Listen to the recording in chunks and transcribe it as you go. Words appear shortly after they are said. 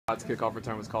Scott's kickoff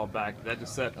return was called back. Did that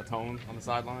just set a tone on the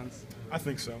sidelines? I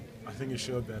think so. I think it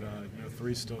showed that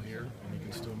three's still here and he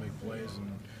can still make plays.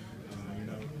 And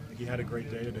he had a great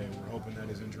day today. We're hoping that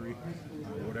his injury,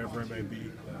 whatever it may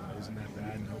be, isn't that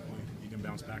bad, and hopefully he can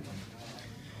bounce back from it.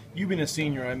 You being a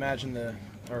senior, I imagine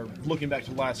looking back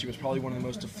to last year was probably one of the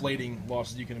most deflating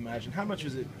losses you can imagine. How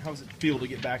does it feel to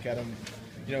get back at him?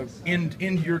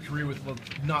 End your career with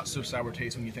not so sour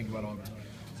taste when you think about Auburn.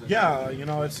 Yeah,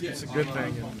 it's a good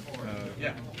thing,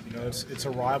 and it's a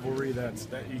rivalry that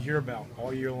you hear about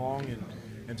all year long,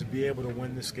 and to be able to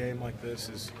win this game like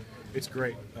this it's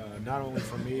great. Not only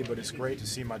for me, but it's great to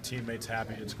see my teammates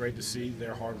happy. It's great to see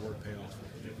their hard work pay off.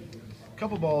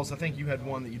 Couple balls, I think you had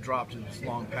one that you dropped in this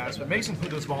long pass, but Mason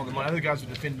put this ball in the money. Other guys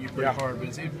were defending you pretty hard.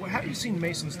 But how have you seen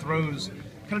Mason's throws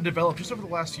kind of develop just over the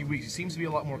last few weeks? He seems to be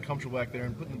a lot more comfortable back there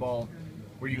and putting the ball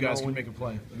where you guys can make a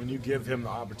play. When you give him the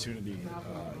opportunity,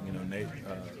 Nate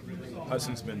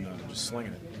Hudson's been just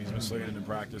slinging it. He's been slinging it in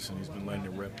practice, and he's been letting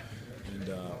it rip.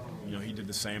 And he did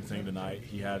the same thing tonight.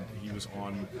 He was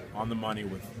on the money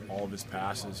with all of his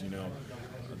passes.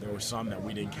 There were some that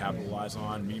we didn't capitalize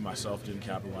on. Me, myself, didn't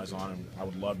capitalize on, and I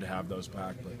would love to have those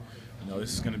back. But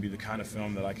this is going to be the kind of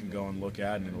film that I can go and look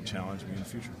at, and it'll challenge me in the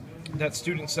future. That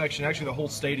student section, actually the whole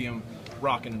stadium,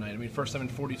 rocking tonight. I mean, first time in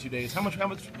 42 days. How much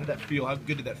did that feel? How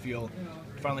good did that feel?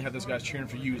 To finally have those guys cheering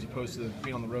for you as opposed to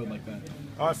being on the road like that.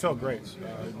 Oh, it felt great.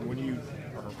 When you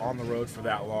are on the road for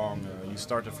that long, you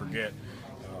start to forget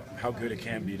how good it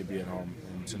can be to be at home.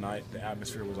 And tonight, the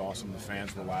atmosphere was awesome. The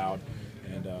fans were loud.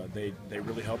 And they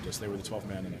really helped us. They were the 12th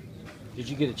man tonight. Did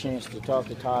you get a chance to talk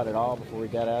to Todd at all before we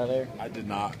got out of there? I did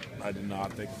not.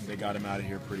 They got him out of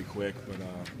here pretty quick, but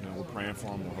we're praying for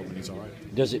him. We're hoping he's all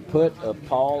right. Does it put a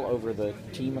pall over the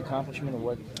team accomplishment of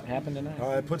what happened tonight?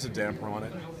 It puts a damper on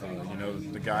it.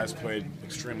 The guys played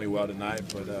extremely well tonight,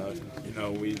 but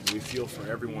we feel for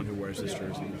everyone who wears this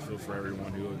jersey. We feel for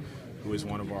everyone who is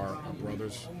one of our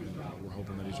brothers. And, we're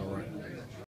hoping that he's all right.